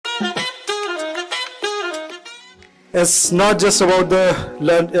It's not just about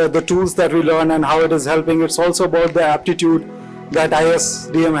the tools that we learn and how it is helping. It's also about the aptitude that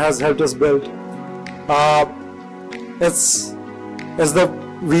ISDM has helped us build.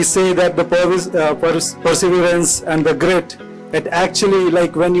 We say that the perseverance and the grit, it actually,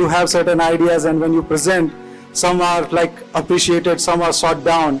 like when you have certain ideas and when you present, some are like appreciated, some are shot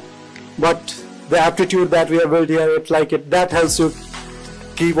down, but the aptitude that we have built here, that helps you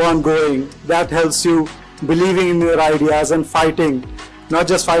keep on going, that helps you believing in your ideas and fighting, not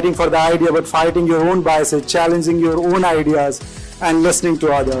just fighting for the idea, but fighting your own biases, challenging your own ideas and listening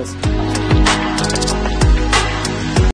to others.